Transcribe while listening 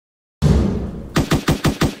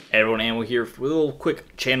Hey everyone, Ammo here for a little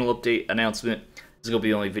quick channel update announcement. This is going to be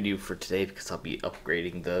the only video for today because I'll be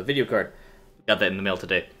upgrading the video card. Got that in the mail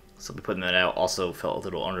today, so I'll be putting that out. Also felt a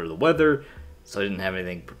little under the weather, so I didn't have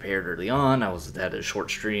anything prepared early on. I had a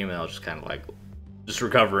short stream and I was just kind of like, just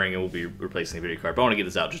recovering, and we'll be replacing the video card. But I want to get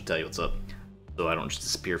this out just to tell you what's up, so I don't just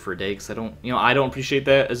disappear for a day, because I don't appreciate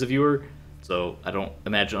that as a viewer, so I don't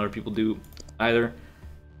imagine other people do either.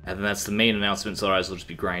 And then that's the main announcement, so otherwise we'll just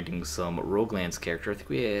be grinding some Roguelands character. I think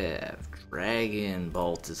we have Dragon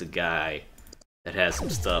Bolt is a guy that has some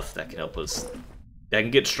stuff that can help us, that can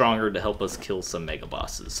get stronger to help us kill some mega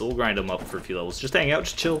bosses. So we'll grind them up for a few levels. Just hang out,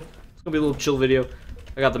 just chill. It's gonna be a little chill video.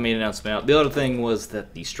 I got the main announcement out. The other thing was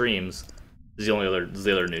that the streams, this is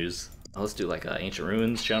the other news. Let's do like Ancient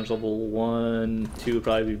Ruins, challenge level 1, 2 would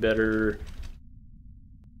probably be better.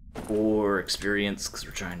 Or experience, because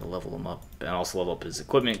we're trying to level him up, and also level up his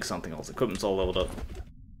equipment, because I don't think all his equipment's all leveled up.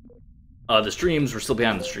 The streams, we're still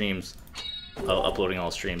behind the streams, uploading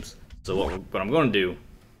all streams. So what I'm going to do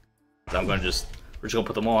is we're just going to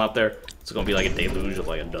put them all out there. It's going to be like a deluge of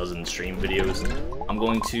like a dozen stream videos.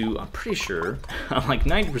 I'm pretty sure, I'm like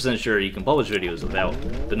 90% sure you can publish videos without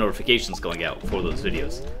the notifications going out for those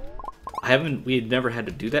videos. We had never had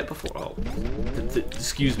to do that before. Oh,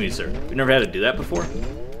 excuse me, sir. We never had to do that before.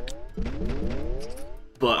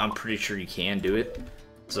 But I'm pretty sure you can do it,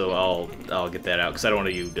 so I'll get that out, because I don't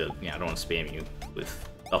want you to, I don't want to spam you with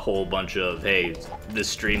a whole bunch of, hey, this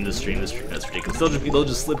stream, that's ridiculous. They'll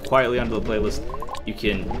just slip quietly onto the playlist. You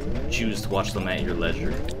can choose to watch them at your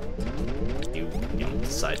leisure. You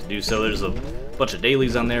decide to do so. There's a bunch of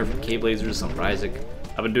dailies on there from K-Blazers, some for Isaac.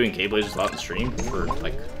 I've been doing K-Blazers a lot in the stream for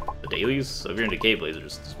like the dailies. So if you're into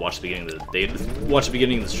K-Blazers, just watch the beginning of the day. Watch the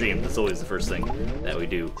beginning of the stream. That's always the first thing that we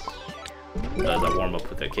do. As I warm up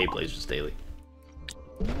with that K-Blazers daily.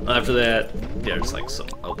 After that, there's like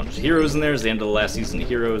a bunch of heroes in there. It's the end of the last season of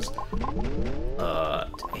heroes,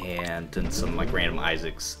 and then some like random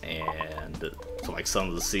Isaacs and some like Sons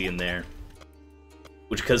of the Sea in there.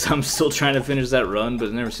 Which, because I'm still trying to finish that run, but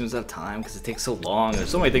it never seems to have time because it takes so long. There's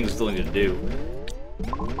so many things I still need to do.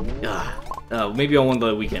 Maybe on one of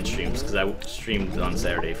the weekend streams, because I streamed on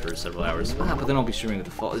Saturday for several hours. But then I'll be streaming at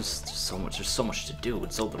the fall. There's so much to do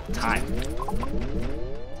with so little time.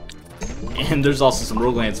 And there's also some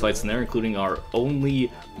Roguelands fights in there, including our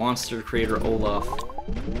only monster creator Olaf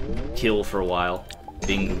kill for a while,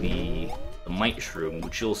 being the Might Shroom,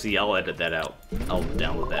 which you'll see. I'll edit that out. I'll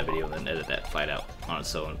download that video and then edit that fight out on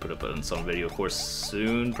its own and put it on its own video, of course,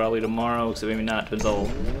 soon, probably tomorrow, except maybe not, depends all,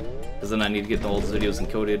 because then I need to get all those videos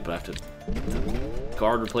encoded, but I have to get the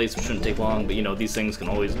guard replaced, which shouldn't take long, but these things can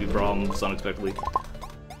always be problems unexpectedly.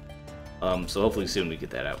 So hopefully soon we get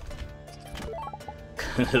that out.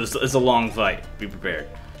 It's a long fight, be prepared.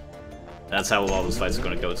 That's how all those fights are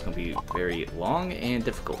going to go. It's going to be very long and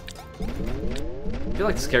difficult. I feel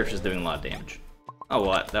like this character is doing a lot of damage. Oh,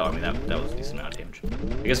 well, that was a decent amount of damage.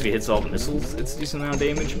 I guess if he hits all the missiles, it's a decent amount of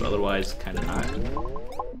damage, but otherwise, kind of not.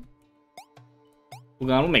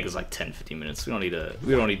 We'll make this like 10-15 minutes. We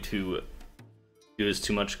don't need to do this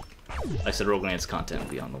too much. Like I said, Roguelands content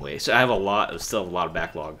will be on the way. So I have still have a lot of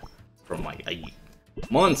backlog from like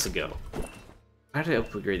months ago. How did I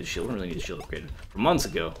upgrade the shield? I don't really need the shield upgraded. From months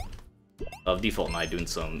ago, of Default and I doing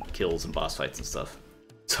some kills and boss fights and stuff.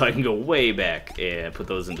 So I can go way back and put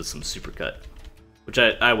those into some supercut. Which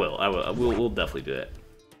I will. We'll definitely do that.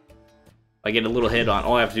 I get a little head on,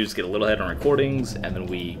 all I have to do is get a little head on recordings, and then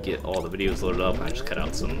we get all the videos loaded up, and I just cut out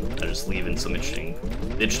I just leave in some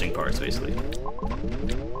interesting parts, basically.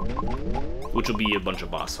 Which will be a bunch of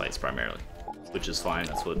boss fights, primarily. Which is fine,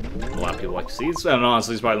 that's what a lot of people like to see. I don't know,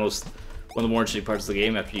 honestly, it's probably one of the more interesting parts of the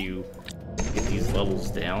game after you get these levels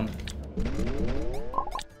down.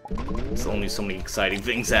 There's only so many exciting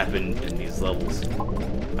things happen in these levels.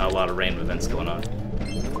 Not a lot of random events going on.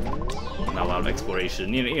 Not a lot of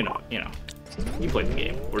exploration. You know. You played the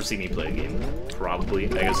game, or see me play the game, probably.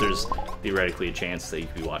 I guess there's theoretically a chance that you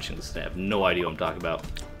could be watching this and have no idea what I'm talking about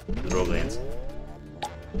with Roguelands.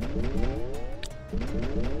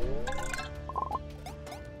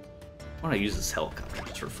 Why don't I use this helicopter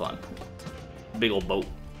just for fun? Big old boat.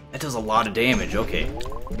 That does a lot of damage. Okay,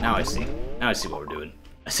 now I see. Now I see what we're doing.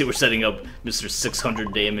 I see we're setting up Mr.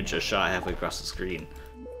 600 damage a shot halfway across the screen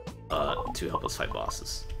to help us fight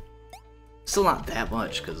bosses. Still not that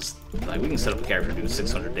much, because like we can set up a character to do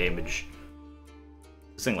 600 damage.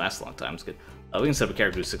 This thing lasts a long time. It's good. We can set up a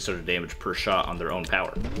character to do 600 damage per shot on their own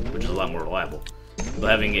power, which is a lot more reliable. But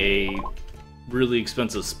having a really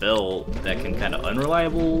expensive spell that can kind of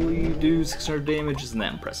unreliably do 600 damage isn't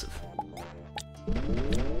that impressive.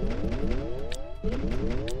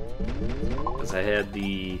 Because I had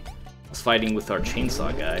the was fighting with our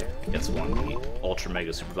chainsaw guy against one of the ultra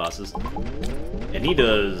mega super bosses, and he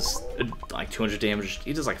does like 200 damage.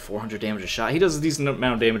 He does like 400 damage a shot. He does a decent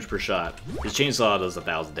amount of damage per shot. His chainsaw does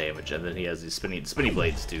 1,000 damage, and then he has these spinny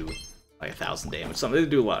blades do like 1,000 damage. They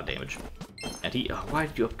do a lot of damage. And he, why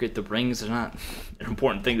did you upgrade the rings? They're not an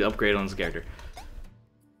important thing to upgrade on this character.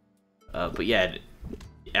 But yeah,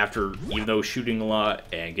 even though shooting a lot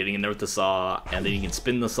and getting in there with the saw, and then you can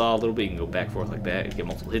spin the saw a little bit, you can go back and forth like that, and get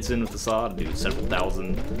multiple hits in with the saw to do several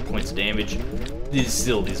thousand points of damage.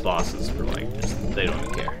 These bosses are like, they don't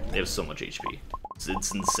even care. They have so much HP.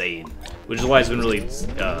 It's insane, which is why it's been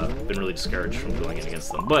really discouraged from going in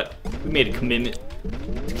against them. But we made a commitment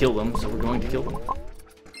to kill them, so we're going to kill them.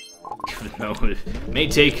 Even though it may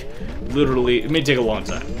take a long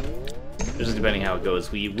time. Just depending how it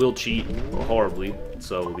goes. We will cheat horribly,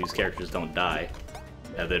 so these characters don't die.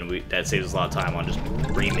 And then that saves us a lot of time on just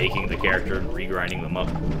remaking the character and re-grinding them up.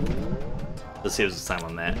 That saves us time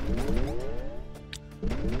on that.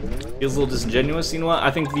 Feels a little disingenuous, you know what? I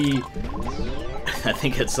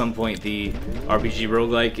think at some point the RPG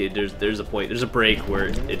roguelike, there's a break where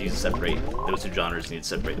it needs to separate. Those two genres need to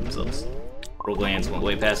separate themselves. Roguelands went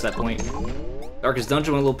way past that point. Darkest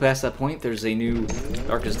Dungeon went a little past that point. There's a new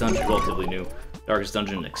Darkest Dungeon, relatively new Darkest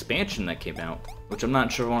Dungeon expansion that came out, which I'm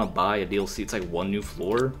not sure if I want to buy a DLC. It's like one new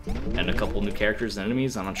floor and a couple new characters and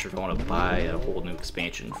enemies. I'm not sure if I want to buy a whole new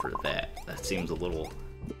expansion for that. That seems a little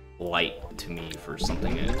light to me for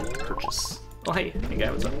something to purchase. Oh hey guy,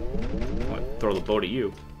 what's up? I want to throw the boat at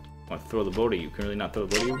you. I want to throw the boat at you. Can really not throw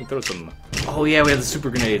the boat at you? We can throw some. Oh yeah, we have the super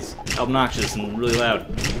grenades. Obnoxious and really loud.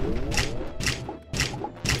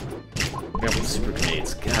 Careful with super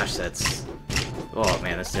grenades. Gosh, that's... Oh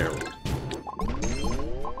man, that's terrible. I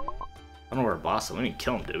don't know where our boss is. We didn't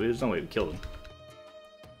kill him, did we? There's no way we killed him.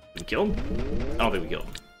 Did we kill him? I don't think we killed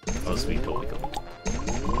him. Oh, so we totally killed him.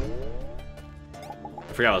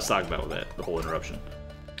 I forgot what I was talking about with that, the whole interruption.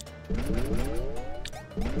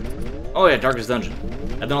 Oh yeah, Darkest Dungeon.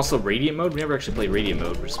 And then also Radiant Mode. We never actually played Radiant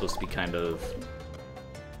Mode. We're supposed to be kind of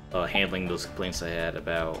handling those complaints I had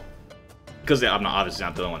about... Because I'm obviously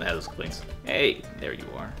not the only one that has those complaints. Hey, there you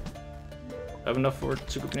are. Do I have enough for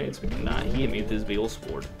super grenades? We do not. He hit me with his big old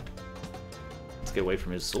sword. Let's get away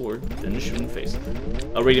from his sword, then just shoot in the face.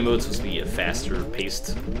 Radiant Mode is supposed to be a faster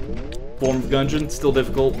paced form of dungeon. Still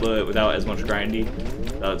difficult, but without as much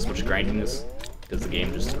grindiness. Because the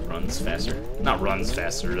game just runs faster. Not runs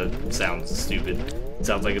faster, that sounds stupid. It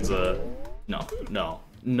sounds like it's a... No.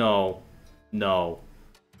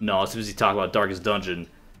 As soon as you talk about Darkest Dungeon,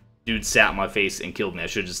 dude sat on my face and killed me. I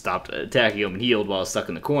should have just stopped attacking him and healed while I was stuck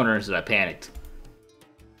in the corner, so I panicked.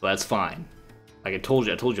 But that's fine. Like I told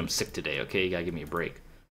you I'm sick today, okay? You gotta give me a break.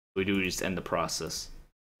 What we do is just end the process.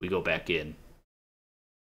 We go back in.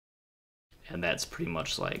 And that's pretty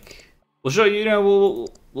much like... We'll show you, you know,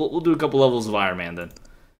 we'll do a couple levels of Iron Man then.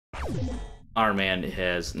 Iron Man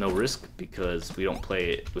has no risk because we don't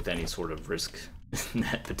play it with any sort of risk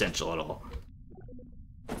potential at all.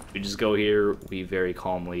 We just go here, we very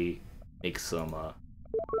calmly make some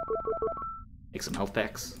health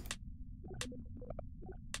packs.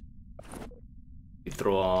 We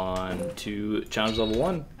throw on to challenge level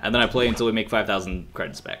 1, and then I play until we make 5,000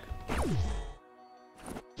 credits back.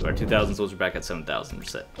 So our 2,000 souls are back at 7,000, we're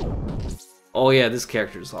set. Oh yeah, this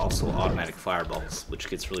character is also automatic fireballs, which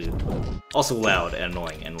gets really also loud and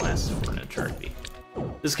annoying and lasts for an eternity.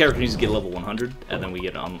 This character needs to get level 100, and then we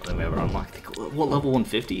get then we have our unlock. What, level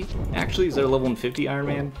 150? Actually, is there a level 150 Iron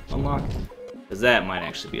Man unlock? Because that might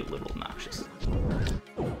actually be a little obnoxious.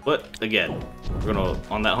 But again, we're gonna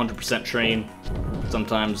on that 100% train.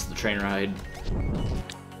 Sometimes the train ride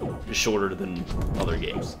is shorter than other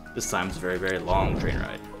games. This time it's a very, very long train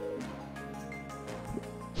ride.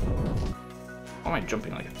 Why am I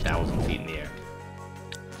jumping like 1,000 feet in the air?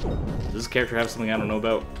 Does this character have something I don't know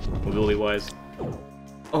about, mobility-wise?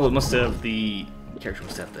 Oh, it must have the character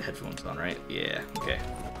must have the headphones on, right? Yeah, okay.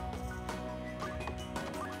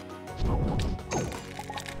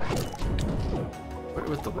 Where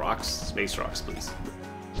with the rocks? Space rocks, please.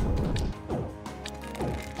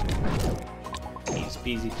 Easy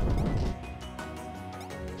peasy.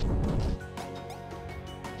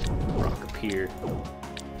 Rock up here.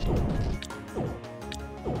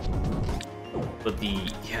 But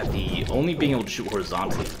the only being able to shoot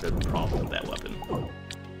horizontally is the problem with that weapon.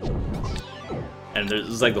 And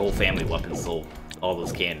there's like the whole family of weapons, all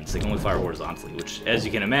those cannons, they can only fire horizontally, which, as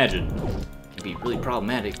you can imagine, can be really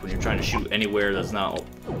problematic when you're trying to shoot anywhere that's not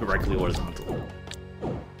directly horizontal.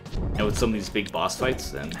 And with some of these big boss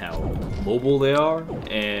fights and how mobile they are,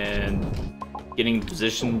 and getting in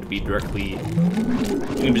position to be directly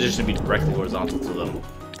horizontal to them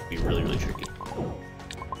Be really, really tricky.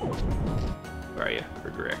 Where are you?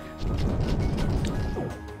 Rick.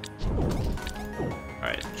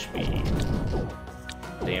 Alright, should be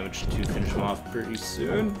damage to finish him off pretty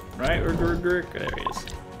soon. Right, Rick? There he is.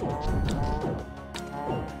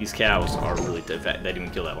 These cows are really tough. In fact, they didn't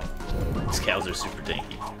even kill that one. These cows are super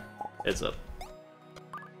tanky. Heads up.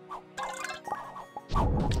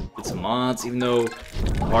 Get some mods, even though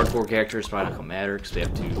hardcore characters probably not gonna matter because we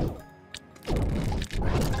have to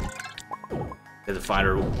find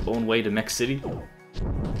our own way to Mech City.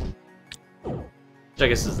 Which I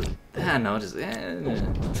guess isn't. No, just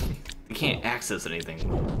you can't access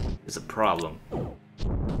anything. It's a problem.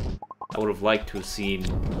 I would have liked to have seen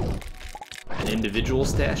an individual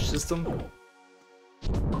stash system,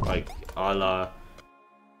 like a la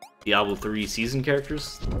Diablo 3 season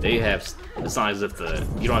characters. They have. It's not as if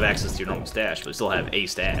you don't have access to your normal stash, but you still have a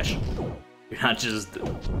stash. You're not just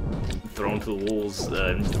thrown to the wolves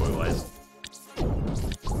inventory-wise.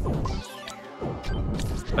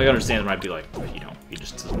 I understand there might be like, he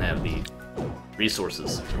just doesn't have the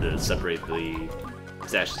resources to separate the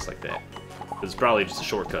stashes like that. It's probably just a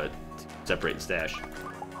shortcut to separate the stash.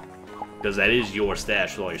 Because that is your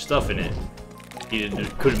stash with all your stuff in it. He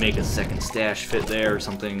couldn't make a second stash fit there or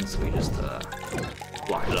something, so he just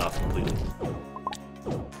blocked it off completely.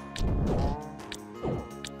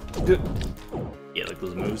 Yeah, like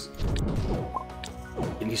those moves.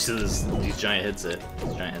 And you see these giant headset.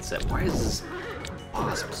 Why is this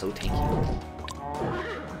boss so tanky?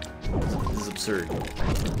 This is absurd.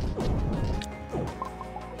 Alright,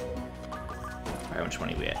 how much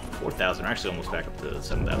money we at? 4,000. We're actually almost back up to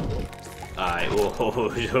 7,000. Alright,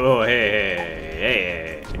 oh,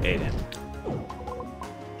 hey, man.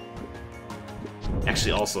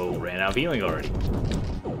 Actually, also ran out of healing already.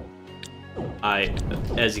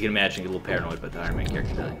 As you can imagine, get a little paranoid by the Iron Man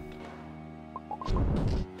character dying.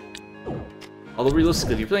 Although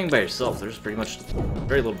realistically, if you're playing by yourself, there's pretty much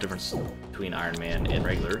very little difference between Iron Man and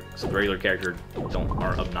regular. Because the regular character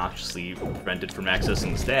aren't obnoxiously prevented from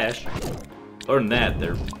accessing the stash. Other than that,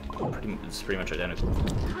 it's pretty much identical.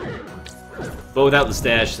 But without the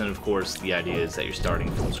stash, then of course the idea is that you're starting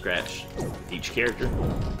from scratch with each character.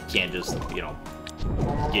 You can't just, get your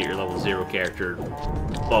level 0 character,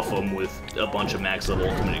 buff them with a bunch of max level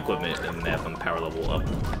ultimate equipment, and have them power level up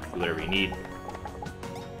to whatever you need.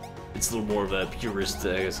 It's a little more of a purist,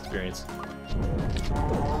 I guess, experience.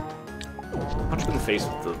 Punch him in the face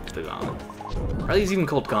with the gauntlet. Are these even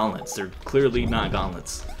called gauntlets? They're clearly not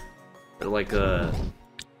gauntlets. They're like oh,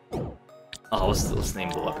 what's the name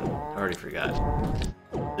of the weapon? I already forgot.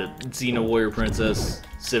 The Xena Warrior Princess,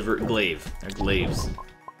 Glaive. They're glaives.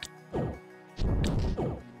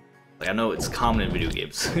 Like, I know it's common in video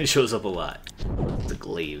games. It shows up a lot. It's a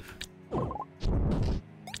glaive.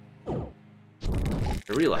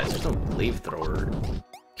 I realize there's no glaive thrower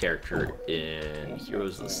character in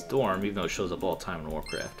Heroes of the Storm, even though it shows up all the time in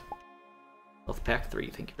Warcraft. Health pack 3,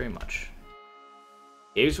 thank you very much.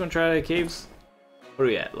 Caves, wanna try the caves? What are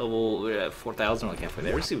we at? We're at 4,000, like halfway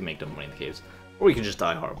there. Let's see if we make enough money in the caves. Or we can just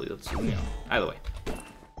die horribly. Let's, either way.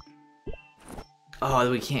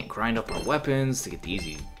 Oh, we can't grind up our weapons to get the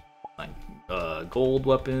easy, gold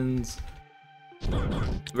weapons.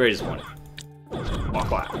 Very disappointing.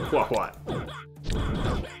 What?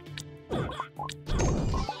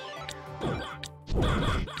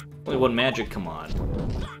 Only one magic, come on.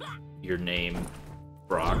 Your name,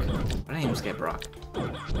 Brock. Why did I name this guy Brock?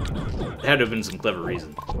 There had to have been some clever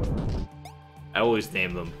reason. I always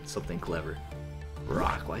name them something clever.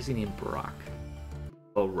 Brock. Why is he named Brock?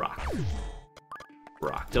 Oh, Rock.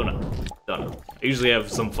 Don't know. I usually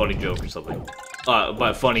have some funny joke or something.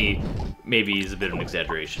 By funny, maybe is a bit of an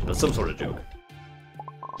exaggeration, but some sort of joke.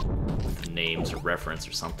 The names or reference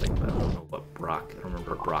or something, but I don't know what Brock. I don't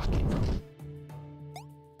remember where Brock came from.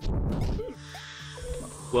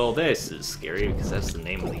 Well, this is scary because that's the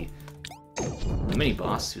name of the mini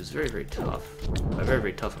boss, who's very, very tough. By very,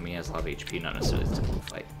 very tough, I mean he has a lot of HP, not necessarily a typical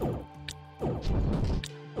fight.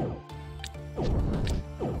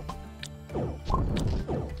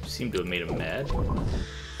 Seem to have made him mad.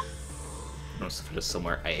 Notice if it is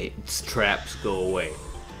somewhere. I hate traps. Go away.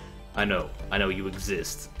 I know you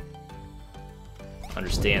exist.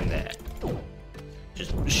 Understand that.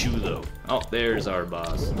 Just shoo though. Oh, there's our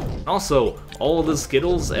boss. Also, all of the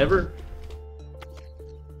Skittles ever.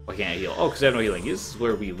 Why can't I heal? Oh, because I have no healing. This is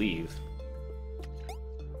where we leave.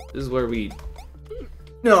 This is where we.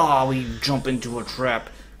 No, we jump into a trap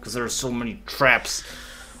because there are so many traps.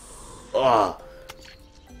 Ugh.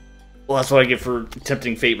 Well, that's what I get for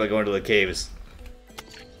tempting fate by going to the caves.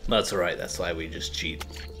 That's alright, that's why we just cheat.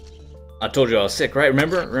 I told you I was sick, right?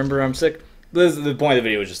 Remember I'm sick? the point of the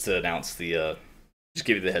video was just to announce just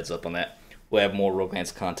give you the heads up on that. We'll have more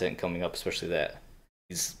Roguelands content coming up, especially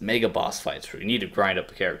these mega boss fights where you need to grind up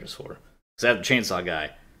the characters for. Because I have the chainsaw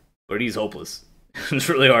guy, but he's hopeless. It's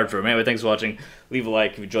really hard for him. Anyway, thanks for watching. Leave a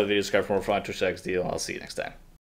like if you enjoyed the video, subscribe for more fun Twitch deal. I'll see you next time.